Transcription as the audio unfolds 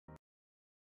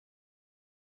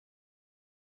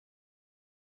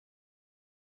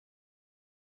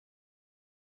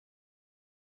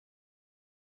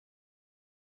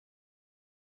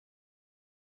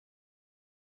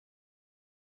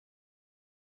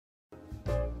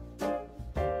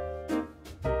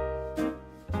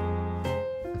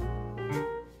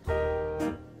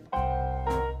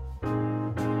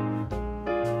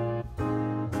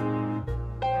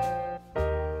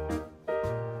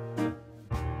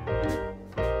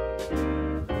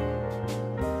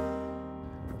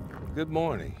Good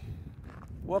morning.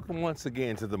 Welcome once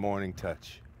again to The Morning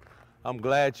Touch. I'm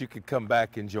glad you could come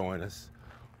back and join us,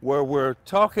 where we're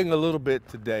talking a little bit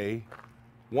today,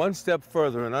 one step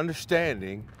further in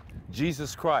understanding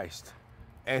Jesus Christ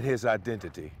and his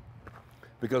identity.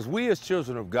 Because we as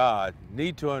children of God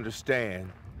need to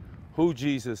understand who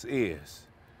Jesus is,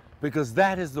 because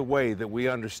that is the way that we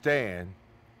understand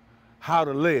how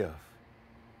to live.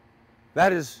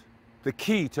 That is the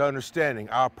key to understanding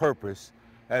our purpose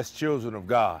as children of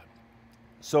God.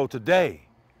 So today,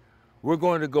 we're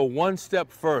going to go one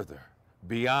step further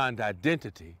beyond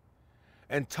identity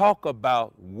and talk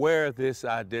about where this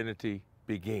identity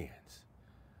begins.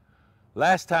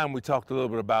 Last time we talked a little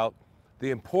bit about the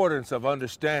importance of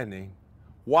understanding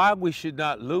why we should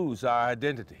not lose our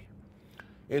identity.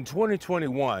 In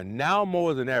 2021, now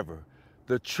more than ever,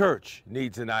 the church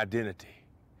needs an identity.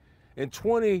 In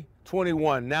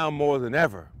 2021, now more than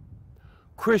ever,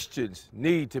 Christians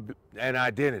need an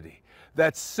identity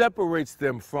that separates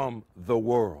them from the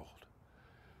world.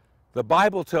 The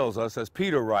Bible tells us, as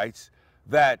Peter writes,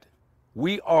 that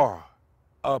we are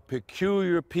a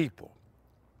peculiar people,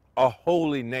 a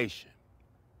holy nation.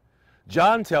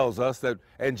 John tells us that,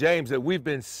 and James, that we've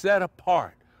been set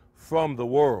apart from the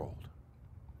world.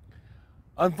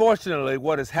 Unfortunately,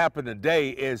 what has happened today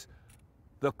is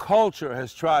the culture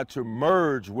has tried to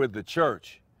merge with the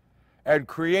church and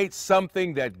create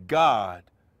something that God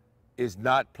is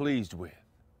not pleased with.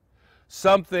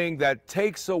 Something that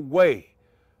takes away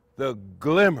the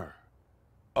glimmer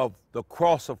of the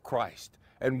cross of Christ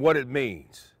and what it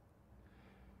means.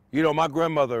 You know, my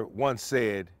grandmother once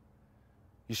said,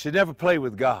 you should never play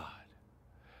with God.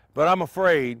 But I'm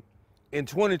afraid in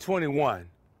 2021,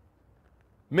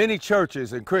 many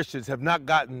churches and Christians have not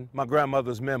gotten my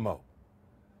grandmother's memo.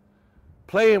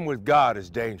 Playing with God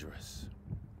is dangerous.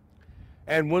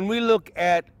 And when we look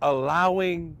at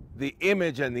allowing the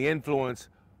image and the influence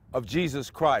of Jesus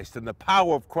Christ and the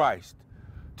power of Christ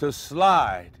to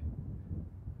slide,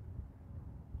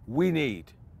 we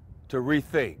need to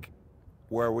rethink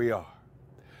where we are.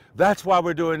 That's why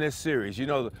we're doing this series. You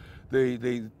know,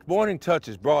 the Morning Touch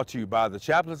is brought to you by the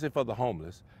Chaplaincy for the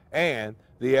Homeless and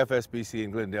the FSBC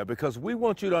in Glendale, because we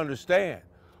want you to understand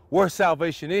where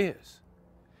salvation is.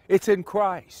 It's in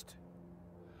Christ.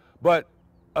 But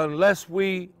unless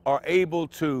we are able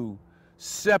to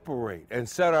separate and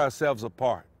set ourselves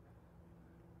apart,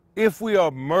 if we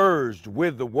are merged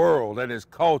with the world and its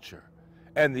culture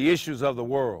and the issues of the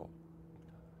world,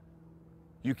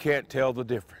 you can't tell the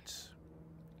difference.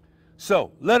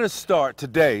 So let us start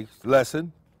today's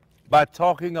lesson by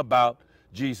talking about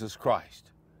Jesus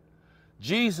Christ.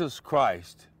 Jesus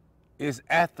Christ is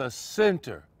at the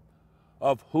center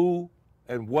of who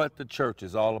and what the church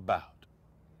is all about.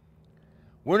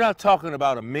 We're not talking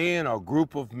about a man or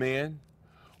group of men.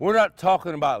 We're not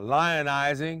talking about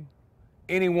lionizing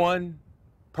any one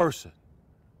person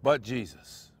but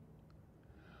Jesus.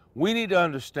 We need to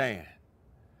understand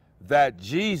that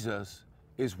Jesus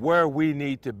is where we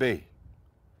need to be.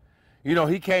 You know,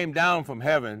 he came down from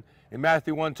heaven. In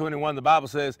Mathew 1:21, the Bible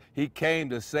says he came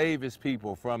to save his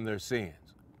people from their sins.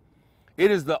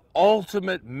 It is the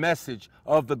ultimate message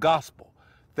of the gospel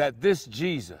that this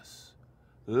Jesus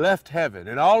left heaven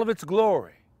in all of its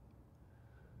glory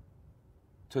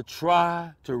to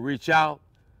try to reach out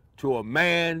to a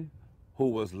man who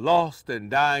was lost and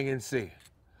dying in sin,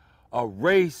 a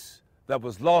race that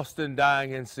was lost and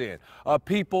dying in sin, a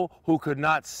people who could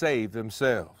not save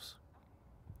themselves.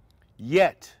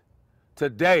 Yet,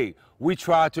 today, we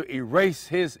try to erase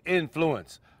his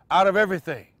influence out of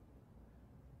everything.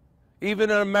 Even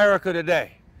in America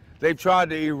today, they've tried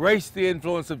to erase the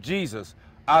influence of Jesus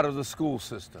out of the school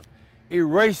system,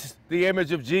 erase the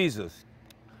image of Jesus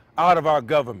out of our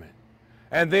government.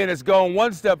 And then it's gone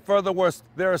one step further, where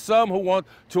there are some who want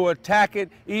to attack it,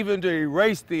 even to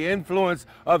erase the influence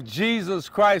of Jesus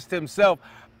Christ himself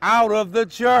out of the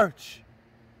church.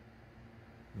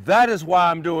 That is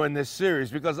why I'm doing this series,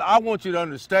 because I want you to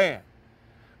understand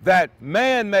that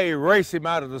man may erase him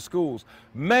out of the schools,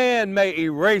 man may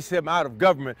erase him out of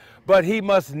government, but he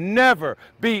must never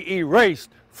be erased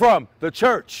from the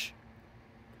church.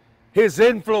 His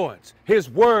influence, his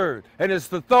word, and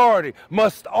his authority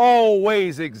must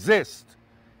always exist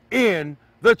in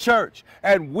the church.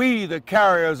 And we, the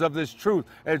carriers of this truth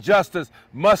and justice,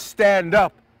 must stand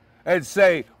up and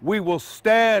say, we will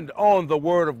stand on the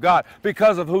word of God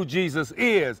because of who Jesus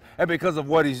is and because of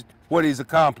what he's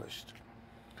accomplished.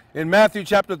 In Matthew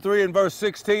chapter 3 and verse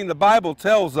 16, the Bible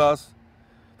tells us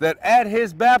that at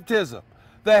his baptism,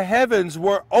 the heavens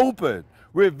were opened,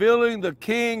 revealing the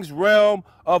king's realm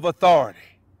of authority.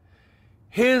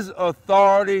 His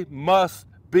authority must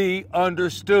be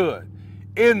understood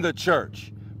in the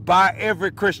church by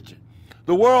every Christian.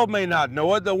 The world may not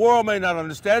know it, the world may not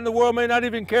understand, the world may not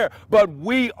even care, but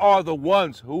we are the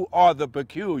ones who are the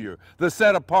peculiar, the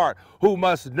set apart, who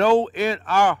must know in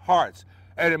our hearts,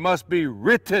 and it must be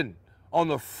written on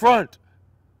the front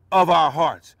of our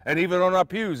hearts, and even on our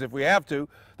pews if we have to,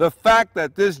 the fact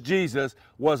that this Jesus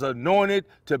was anointed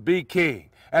to be king,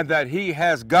 and that he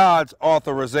has God's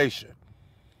authorization.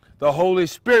 The Holy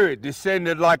Spirit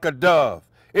descended like a dove,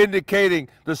 indicating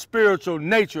the spiritual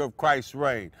nature of Christ's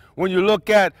reign. When you look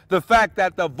at the fact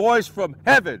that the voice from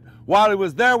heaven, while he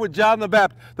was there with John the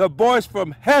Baptist, the voice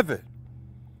from heaven,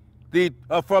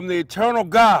 from the eternal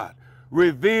God,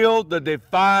 revealed the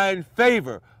divine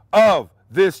favor of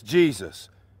this Jesus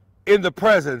in the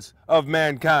presence of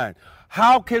mankind.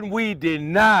 How can we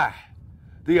deny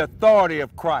the authority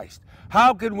of Christ?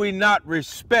 How can we not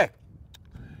respect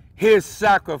his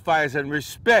sacrifice and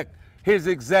respect his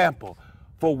example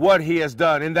for what he has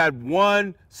done in that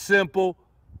one simple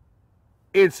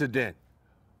incident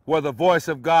where the voice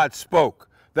of God spoke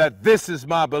that this is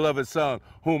my beloved Son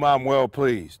whom I'm well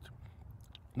pleased?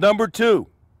 Number two,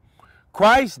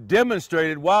 Christ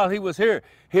demonstrated while he was here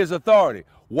his authority.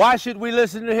 Why should we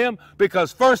listen to him?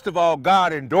 Because first of all,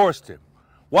 God endorsed him.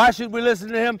 Why should we listen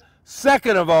to him?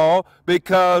 Second of all,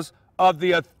 because of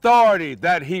the authority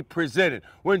that he presented.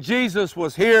 When Jesus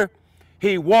was here,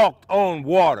 he walked on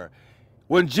water.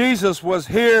 When Jesus was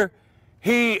here,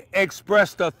 he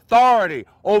expressed authority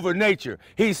over nature.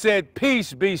 He said,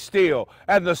 "Peace, be still,"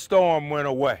 and the storm went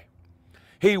away.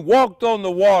 He walked on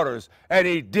the waters and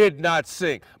he did not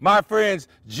sink. My friends,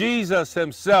 Jesus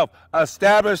himself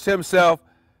established himself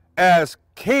as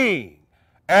king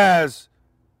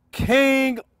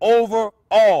over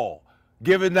all,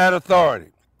 given that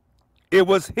authority. It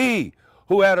was he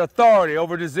who had authority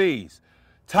over disease.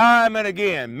 Time and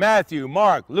again, Matthew,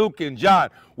 Mark, Luke, and John,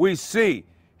 we see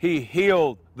he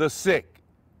healed the sick.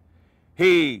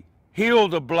 He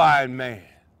healed a blind man.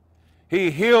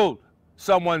 He healed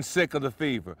someone sick of the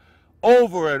fever.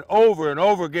 Over and over and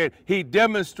over again, he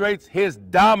demonstrates his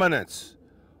dominance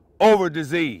over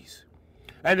disease.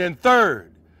 And then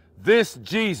third, this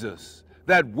Jesus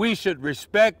that we should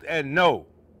respect and know,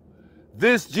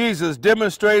 this Jesus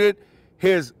demonstrated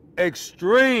his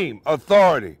extreme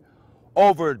authority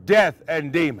over death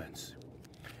and demons,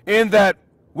 in that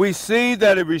we see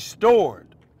that he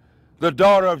restored the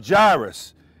daughter of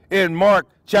Jairus in Mark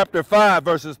chapter 5,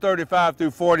 verses 35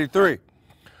 through 43.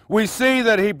 We see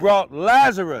that he brought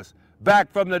Lazarus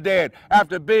back from the dead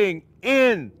after being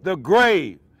in the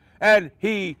grave. And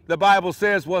he, the Bible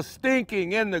says, was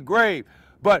stinking in the grave,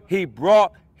 but he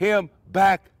brought him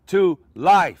back to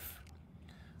life.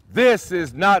 This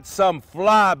is not some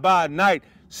fly-by-night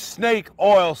snake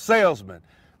oil salesman.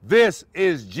 This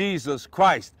is Jesus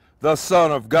Christ, the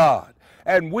Son of God.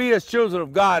 And we as children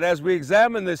of God, as we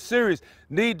examine this series,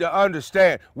 need to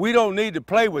understand we don't need to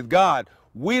play with God.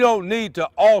 We don't need to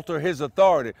alter his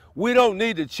authority. We don't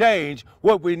need to change.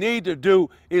 What we need to do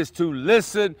is to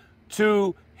listen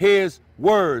to his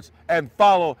words and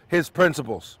follow his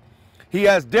principles. He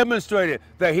has demonstrated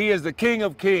that he is the King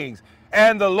of Kings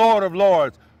and the Lord of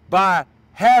Lords by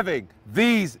having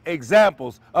these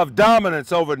examples of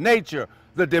dominance over nature,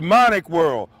 the demonic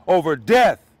world, over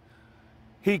death.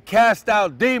 He cast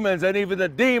out demons, and even the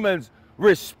demons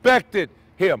respected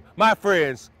him. My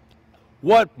friends,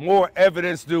 what more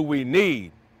evidence do we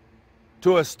need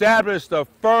to establish the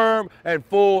firm and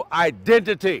full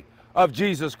identity of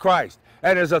Jesus Christ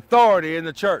and his authority in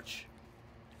the church?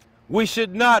 We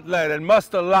should not let and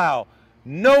must allow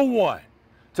no one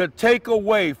to take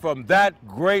away from that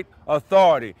great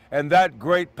authority and that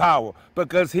great power,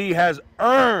 because he has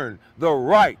earned the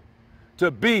right to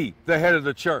be the head of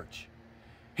the church.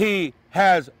 He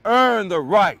has earned the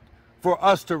right for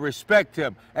us to respect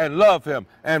him and love him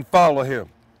and follow him,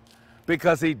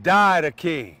 because he died a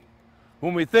king.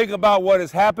 When we think about what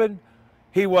has happened,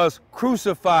 he was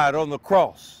crucified on the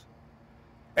cross,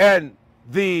 and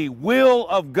the will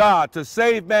of God to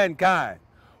save mankind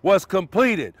was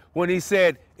completed when he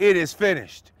said, "It is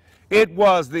finished." It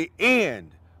was the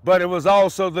end, but it was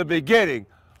also the beginning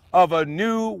of a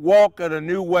new walk and a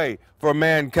new way for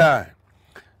mankind.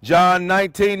 John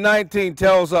 19:19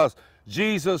 tells us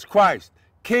Jesus Christ,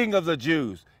 King of the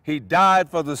Jews, he died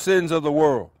for the sins of the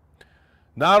world.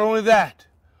 Not only that,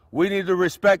 we need to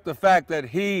respect the fact that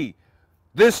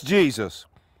this Jesus,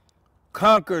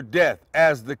 conquered death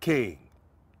as the King.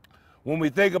 When we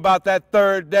think about that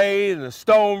third day and the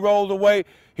stone rolled away,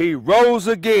 he rose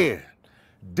again.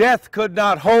 Death could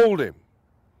not hold him.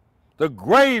 The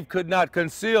grave could not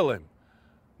conceal him.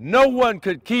 No one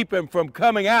could keep him from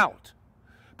coming out,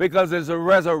 because his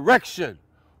resurrection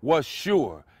was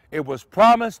sure. It was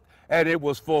promised and it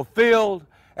was fulfilled,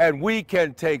 and we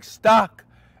can take stock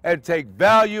and take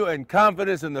value and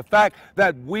confidence in the fact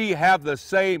that we have the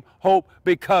same hope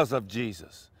because of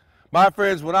Jesus. My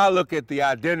friends, when I look at the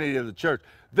identity of the church,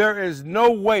 there is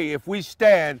no way, if we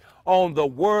stand on the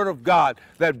Word of God,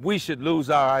 that we should lose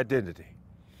our identity.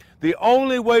 The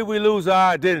only way we lose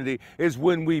our identity is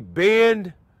when we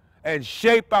bend and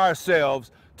shape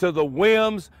ourselves to the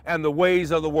whims and the ways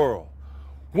of the world.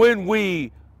 When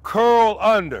we curl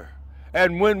under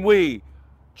and when we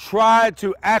try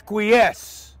to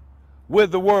acquiesce with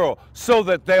the world so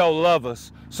that they'll love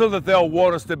us, so that they'll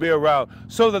want us to be around,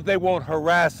 so that they won't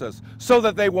harass us, so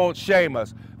that they won't shame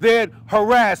us, then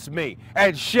harass me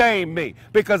and shame me,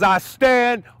 because I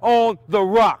stand on the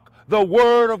rock, the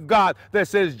Word of God, that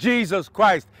says Jesus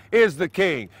Christ is the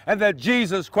King, and that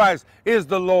Jesus Christ is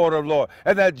the Lord of Lords,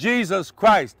 and that Jesus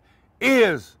Christ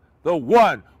is the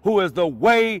one who is the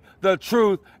way, the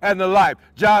truth, and the life.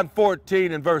 John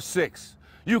 14 and verse 6.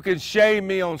 You can shame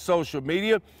me on social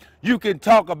media. You can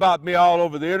talk about me all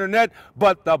over the internet,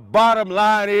 but the bottom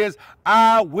line is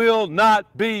I will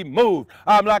not be moved.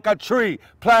 I'm like a tree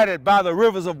planted by the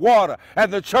rivers of water,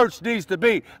 and the church needs to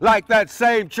be like that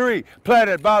same tree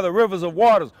planted by the rivers of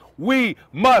waters. We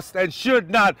must and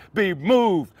should not be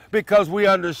moved because we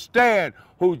understand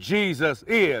who Jesus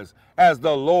is as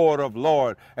the Lord of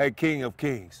Lords and King of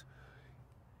Kings.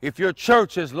 If your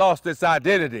church has lost its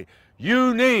identity,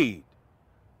 you need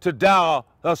to dial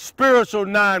a spiritual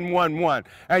 911,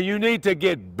 and you need to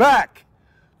get back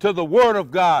to the Word of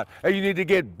God, and you need to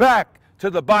get back to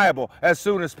the Bible as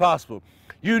soon as possible.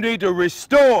 You need to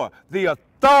restore the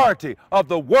authority of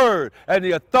the Word and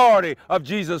the authority of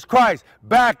Jesus Christ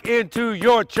back into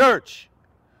your church.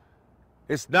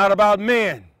 It's not about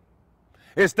men.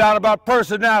 It's not about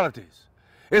personalities.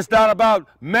 It's not about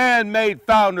man-made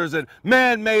founders and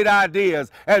man-made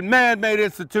ideas and man-made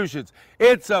institutions.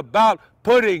 It's about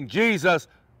putting Jesus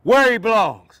where he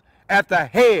belongs, at the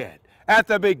head, at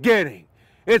the beginning.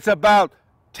 It's about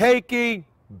taking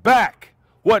back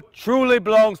what truly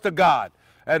belongs to God,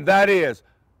 and that is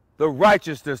the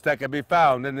righteousness that can be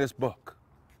found in this book.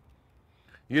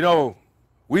 You know,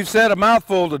 we've said a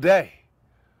mouthful today,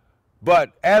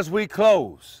 but as we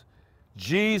close,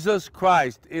 Jesus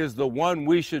Christ is the one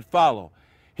we should follow.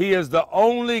 He is the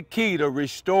only key to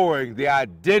restoring the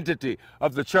identity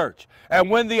of the church. And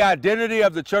when the identity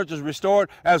of the church is restored,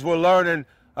 as we'll learn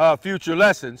in future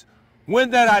lessons, when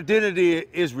that identity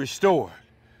is restored,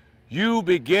 you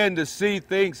begin to see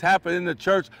things happen in the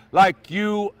church like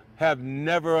you have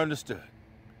never understood.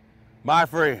 My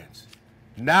friends,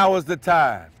 now is the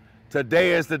time,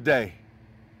 today is the day,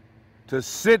 to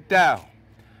sit down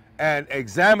and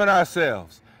examine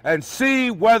ourselves and see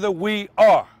whether we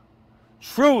are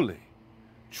truly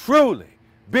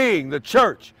being the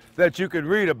church that you can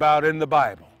read about in the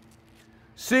Bible.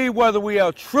 See whether we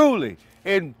are truly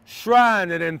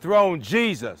enshrined and enthroned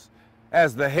Jesus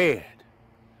as the head.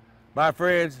 My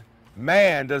friends,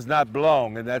 man does not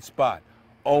belong in that spot,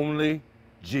 only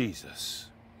Jesus.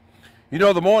 You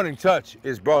know, the Morning Touch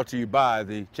is brought to you by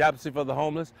the Chaplaincy for the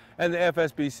Homeless and the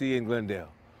FSBC in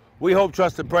Glendale. We hope,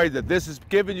 trust, and pray that this has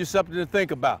given you something to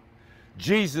think about.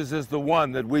 Jesus is the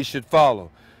one that we should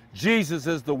follow. Jesus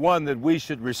is the one that we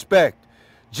should respect.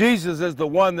 Jesus is the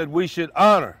one that we should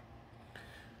honor.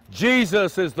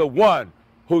 Jesus is the one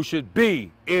who should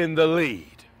be in the lead.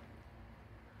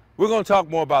 We're going to talk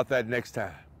more about that next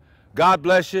time. God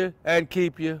bless you and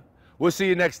keep you. We'll see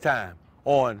you next time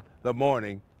on The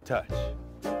Morning Touch.